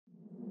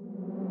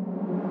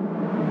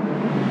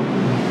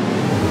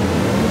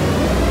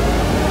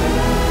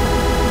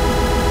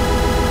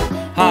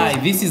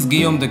this is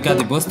Guillaume de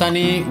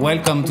Kadebostany.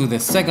 Welcome to the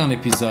second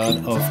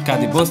episode of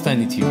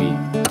KADEBOSTANY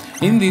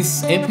TV. In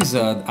this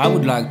episode, I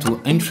would like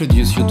to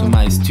introduce you to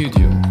my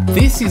studio.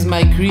 This is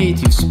my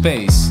creative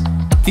space.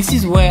 This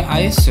is where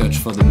I search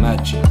for the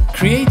magic.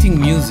 Creating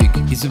music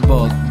is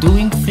about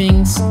doing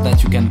things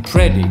that you can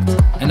predict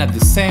and at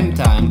the same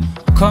time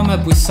come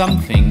up with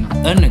something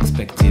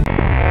unexpected.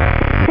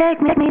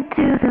 Take me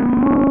to the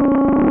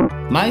moon.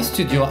 My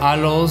studio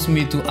allows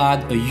me to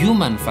add a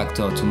human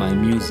factor to my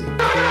music.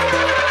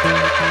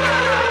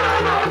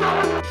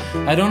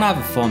 I don't have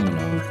a formula.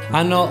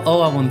 I know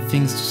how I want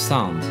things to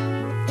sound.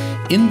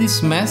 In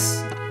this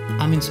mess,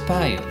 I'm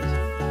inspired.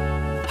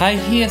 I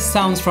hear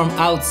sounds from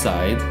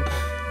outside.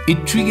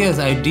 It triggers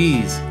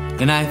ideas,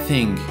 and I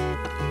think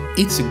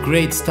it's a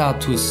great start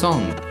to a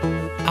song.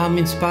 I'm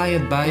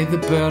inspired by the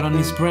bird on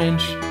his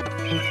branch.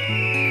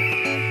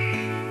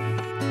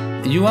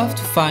 You have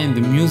to find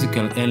the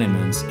musical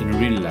elements in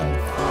real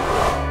life.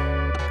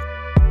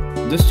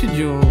 The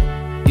studio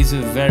is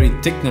a very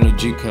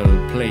technological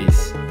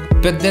place,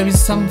 but there is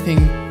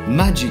something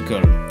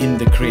magical in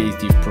the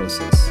creative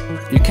process.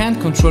 You can't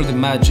control the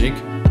magic,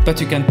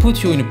 but you can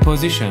put you in a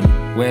position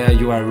where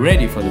you are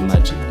ready for the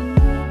magic.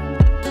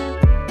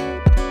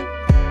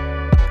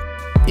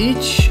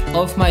 Each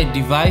of my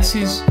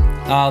devices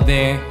are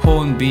their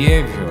own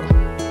behavior.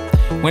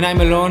 When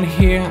I'm alone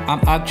here,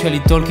 I'm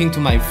actually talking to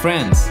my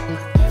friends.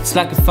 It's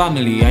like a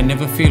family, I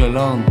never feel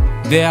alone.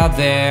 They are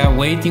there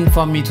waiting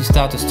for me to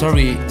start a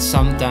story.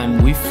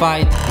 Sometimes we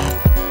fight.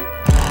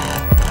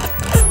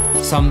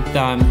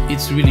 Sometimes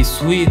it's really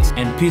sweet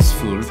and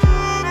peaceful.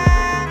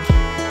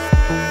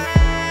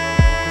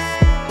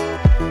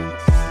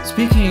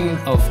 Speaking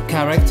of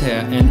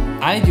character and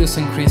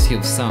idiosyncrasy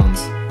of sounds,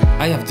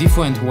 I have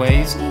different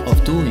ways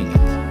of doing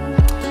it.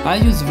 I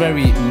use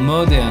very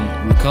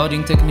modern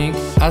recording technique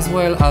as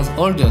well as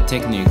older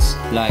techniques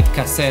like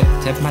cassette,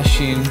 tape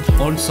machine,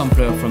 old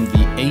sampler from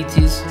the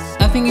 80s.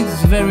 I think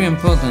it's very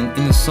important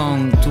in a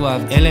song to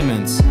have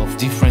elements of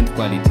different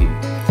quality.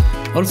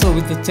 Also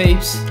with the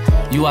tapes,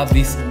 you have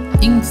this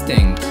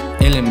instinct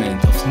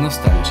element of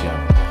nostalgia,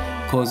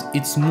 because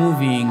it's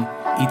moving,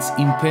 it's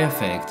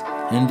imperfect,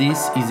 and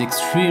this is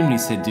extremely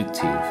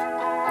seductive.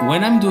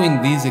 When I'm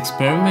doing these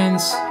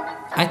experiments,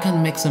 I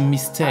can make some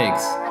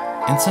mistakes.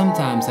 And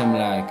sometimes I'm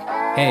like,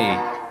 hey,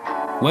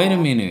 wait a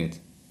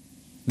minute,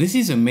 this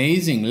is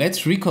amazing,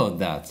 let's record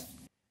that.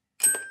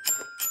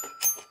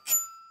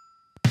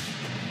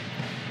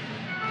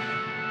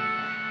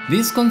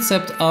 This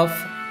concept of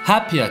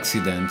happy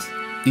accident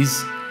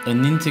is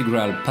an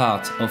integral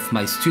part of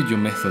my studio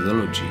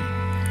methodology,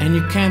 and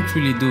you can't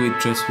really do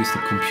it just with the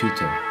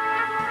computer.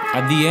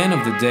 At the end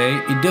of the day,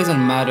 it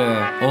doesn't matter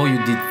how you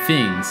did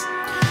things,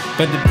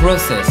 but the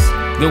process,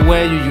 the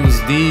way you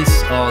use this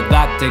or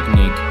that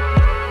technique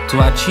to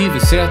achieve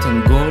a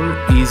certain goal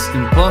is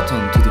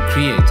important to the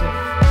creator.